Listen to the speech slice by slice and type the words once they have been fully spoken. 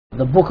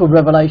the book of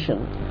Revelation.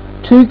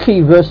 Two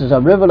key verses are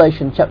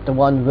Revelation chapter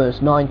 1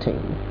 verse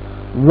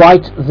 19.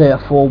 Write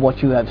therefore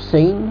what you have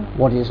seen,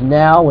 what is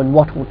now, and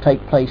what will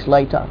take place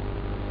later.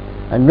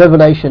 And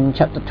Revelation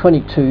chapter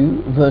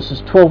 22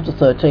 verses 12 to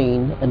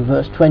 13 and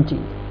verse 20.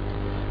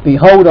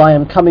 Behold, I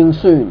am coming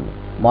soon.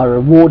 My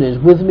reward is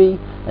with me,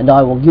 and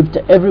I will give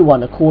to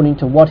everyone according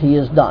to what he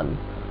has done.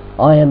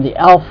 I am the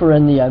Alpha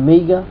and the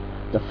Omega,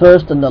 the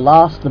first and the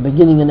last, the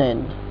beginning and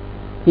end.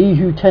 He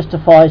who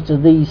testifies to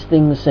these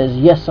things says,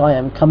 Yes, I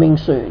am coming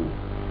soon.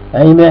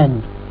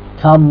 Amen.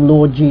 Come,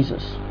 Lord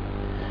Jesus.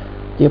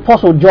 The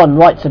Apostle John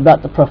writes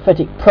about the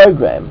prophetic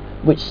program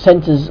which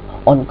centers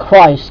on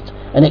Christ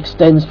and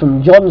extends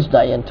from John's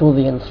day until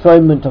the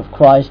enthronement of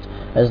Christ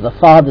as the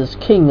Father's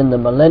King in the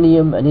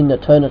millennium and in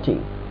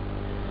eternity.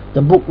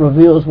 The book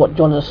reveals what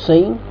John has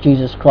seen,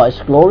 Jesus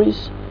Christ's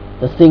glories,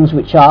 the things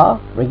which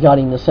are,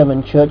 regarding the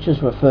seven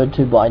churches referred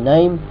to by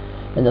name,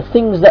 and the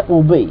things that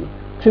will be,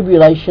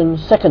 tribulation,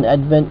 second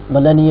advent,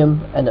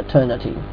 millennium, and eternity.